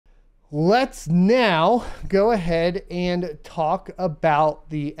Let's now go ahead and talk about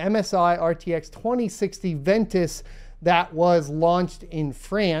the MSI RTX 2060 Ventus that was launched in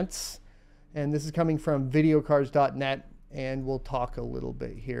France. And this is coming from videocars.net. And we'll talk a little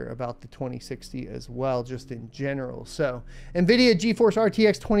bit here about the 2060 as well, just in general. So, NVIDIA GeForce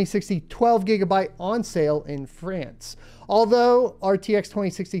RTX 2060 12GB on sale in France. Although RTX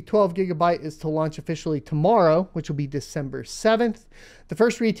 2060 12GB is to launch officially tomorrow, which will be December 7th, the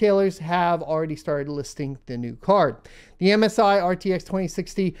first retailers have already started listing the new card. The MSI RTX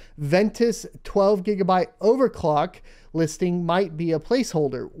 2060 Ventus 12GB overclock listing might be a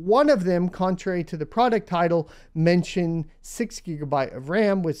placeholder. One of them, contrary to the product title, mentioned 6GB of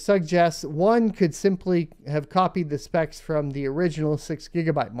RAM, which suggests one could simply have copied the specs from the original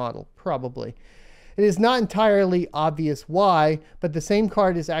 6GB model, probably. It is not entirely obvious why, but the same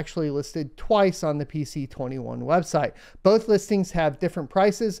card is actually listed twice on the PC21 website. Both listings have different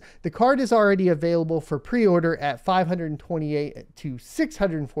prices. The card is already available for pre-order at 528 to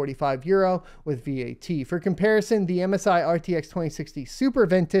 645 euro with VAT. For comparison, the MSI RTX 2060 Super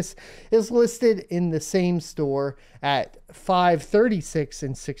Ventus is listed in the same store at 536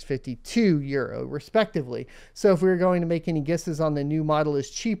 and 652 euro respectively. So if we were going to make any guesses on the new model is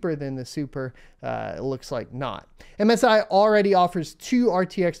cheaper than the Super, it looks like not. MSI already offers two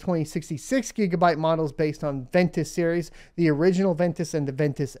RTX 2060 6GB models based on Ventus series, the original Ventus and the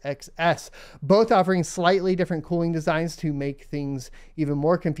Ventus XS, both offering slightly different cooling designs to make things even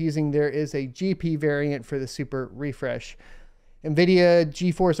more confusing. There is a GP variant for the Super refresh. NVIDIA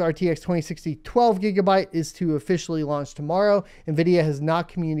GeForce RTX 2060 12GB is to officially launch tomorrow. NVIDIA has not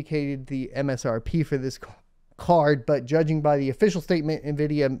communicated the MSRP for this card, but judging by the official statement,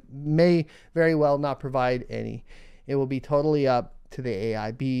 NVIDIA may very well not provide any. It will be totally up to the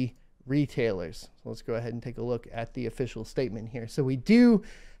AIB retailers. So let's go ahead and take a look at the official statement here. So we do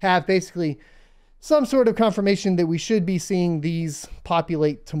have basically some sort of confirmation that we should be seeing these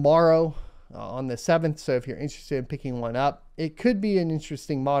populate tomorrow on the 7th. So if you're interested in picking one up, it could be an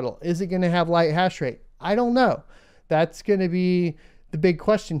interesting model. Is it going to have light hash rate? I don't know. That's going to be the big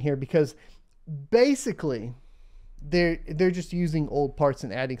question here, because basically they're just using old parts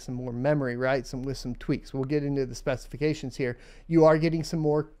and adding some more memory, right? With some tweaks. We'll get into the specifications here. You are getting some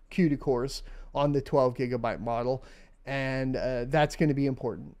more CUDA cores on the 12GB model, and that's going to be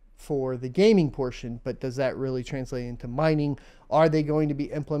important for the gaming portion, but does that really translate into mining? Are they going to be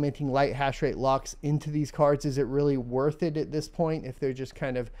implementing light hash rate locks into these cards? Is it really worth it at this point if they're just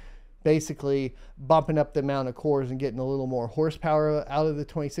kind of basically bumping up the amount of cores and getting a little more horsepower out of the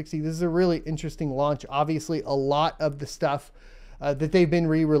 2060? This is a really interesting launch. Obviously, a lot of the stuff that they've been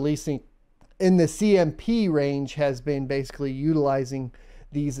re-releasing in the CMP range has been basically utilizing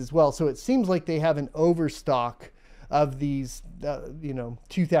these as well. So it seems like they have an overstock of these,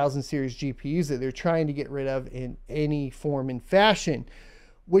 2000 series GPUs that they're trying to get rid of in any form and fashion,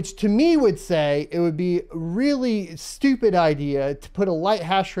 which to me would say it would be a really stupid idea to put a light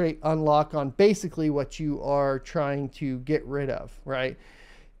hash rate unlock on basically what you are trying to get rid of, right?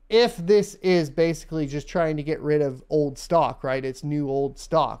 If this is basically just trying to get rid of old stock, right? It's new old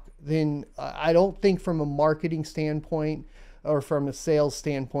stock, then I don't think from a marketing standpoint or from a sales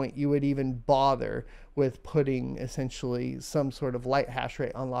standpoint, you would even bother with putting essentially some sort of light hash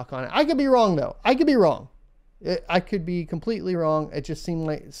rate unlock on it. I could be wrong though. I could be wrong. I could be completely wrong. It just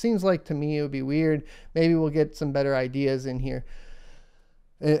seems like to me it would be weird. Maybe we'll get some better ideas in here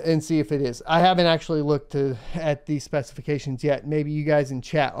and see if it is. I haven't actually looked at these specifications yet. Maybe you guys in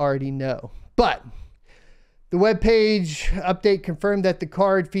chat already know. But the webpage update confirmed that the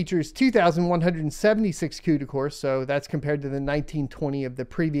card features 2,176 CUDA cores, so that's compared to the 1920 of the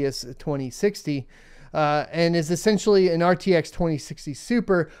previous 2060, and is essentially an RTX 2060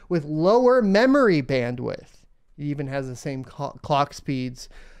 Super with lower memory bandwidth. It even has the same clock speeds.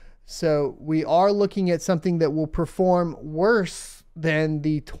 So we are looking at something that will perform worse than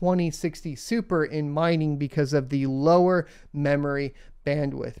the 2060 Super in mining because of the lower memory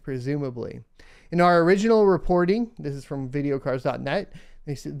bandwidth, presumably. In our original reporting, this is from videocars.net,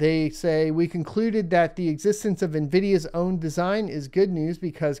 they say, we concluded that the existence of NVIDIA's own design is good news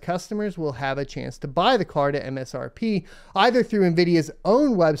because customers will have a chance to buy the card at MSRP, either through NVIDIA's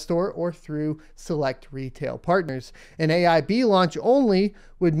own web store or through select retail partners. An AIB launch only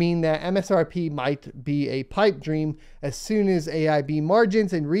would mean that MSRP might be a pipe dream as soon as AIB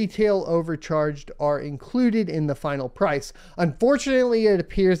margins and retail overcharged are included in the final price. Unfortunately, it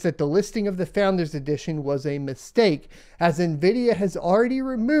appears that the listing of the Founders Edition was a mistake, as NVIDIA has already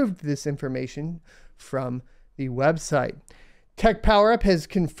removed this information from the website. Tech PowerUp has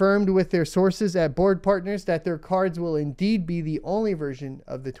confirmed with their sources at board partners that their cards will indeed be the only version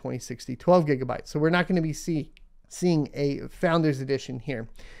of the 2060 12 gigabytes. So we're not going to be seeing a Founders Edition here.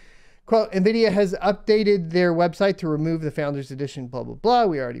 Quote, NVIDIA has updated their website to remove the Founders Edition, blah, blah, blah.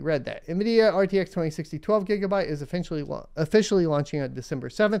 We already read that. NVIDIA RTX 2060 12 gigabyte is officially launching on December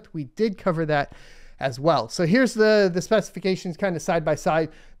 7th. We did cover that as well. So here's the specifications kind of side by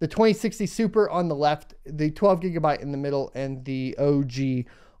side. The 2060 Super on the left, the 12 gigabyte in the middle, and the OG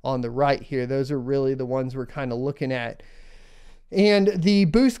on the right here. Those are really the ones we're kind of looking at. And the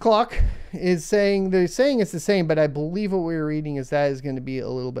boost clock is they're saying it's the same, but I believe what we were reading is that is going to be a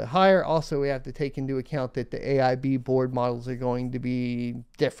little bit higher. Also, we have to take into account that the AIB board models are going to be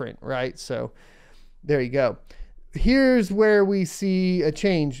different, right? So there you go. Here's where we see a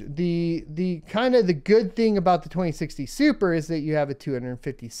change. The kind of the good thing about the 2060 Super is that you have a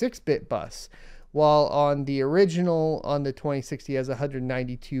 256-bit bus, while on the original, on the 2060 has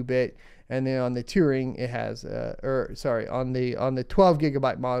 192-bit, and then on the Touring it has on the 12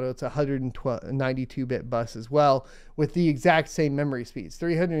 gigabyte model it's a 192-bit bus as well, with the exact same memory speeds,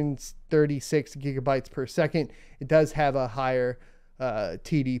 336 gigabytes per second. It does have a higher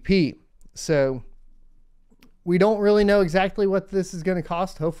TDP. So we don't really know exactly what this is going to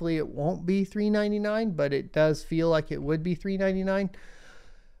cost. Hopefully it won't be $399, but it does feel like it would be $399.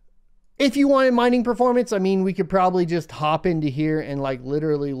 If you wanted mining performance, I mean, we could probably just hop into here and like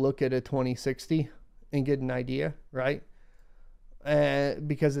literally look at a 2060 and get an idea, right?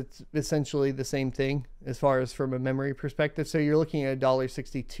 Because it's essentially the same thing as far as from a memory perspective. So you're looking at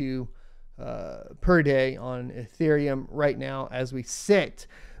 $1.62 per day on Ethereum right now as we sit.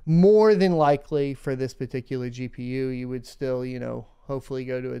 More than likely for this particular GPU, you would still, you know, hopefully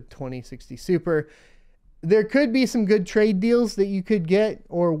go to a 2060 Super. There could be some good trade deals that you could get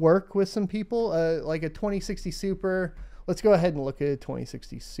or work with some people, like a 2060 Super. Let's go ahead and look at a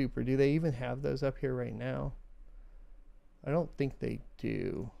 2060 Super. Do they even have those up here right now? I don't think they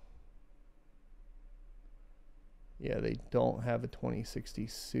do. Yeah, they don't have a 2060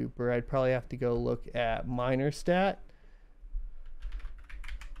 Super. I'd probably have to go look at MinerStat.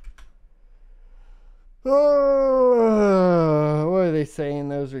 Oh, what are they saying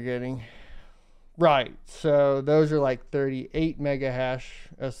those are getting? Right, so those are like 38 mega hash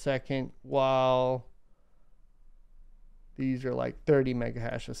a second, while these are like 30 mega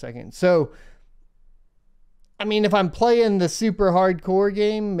hash a second. So, I mean, if I'm playing the super hardcore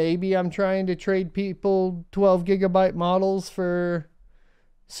game, maybe I'm trying to trade people 12 gigabyte models for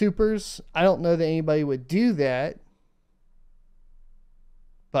supers. I don't know that anybody would do that,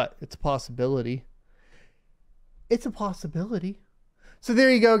 but it's a possibility. It's a possibility. So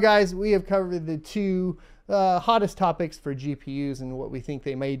there you go, guys. We have covered the two hottest topics for GPUs and what we think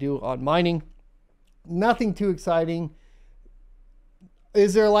they may do on mining. Nothing too exciting.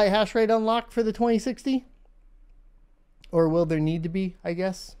 Is there a light hash rate unlocked for the 2060? Or will there need to be, I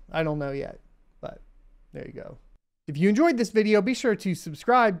guess? I don't know yet, but there you go. If you enjoyed this video, be sure to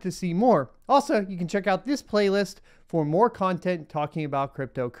subscribe to see more. Also, you can check out this playlist for more content talking about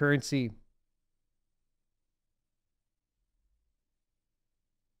cryptocurrency.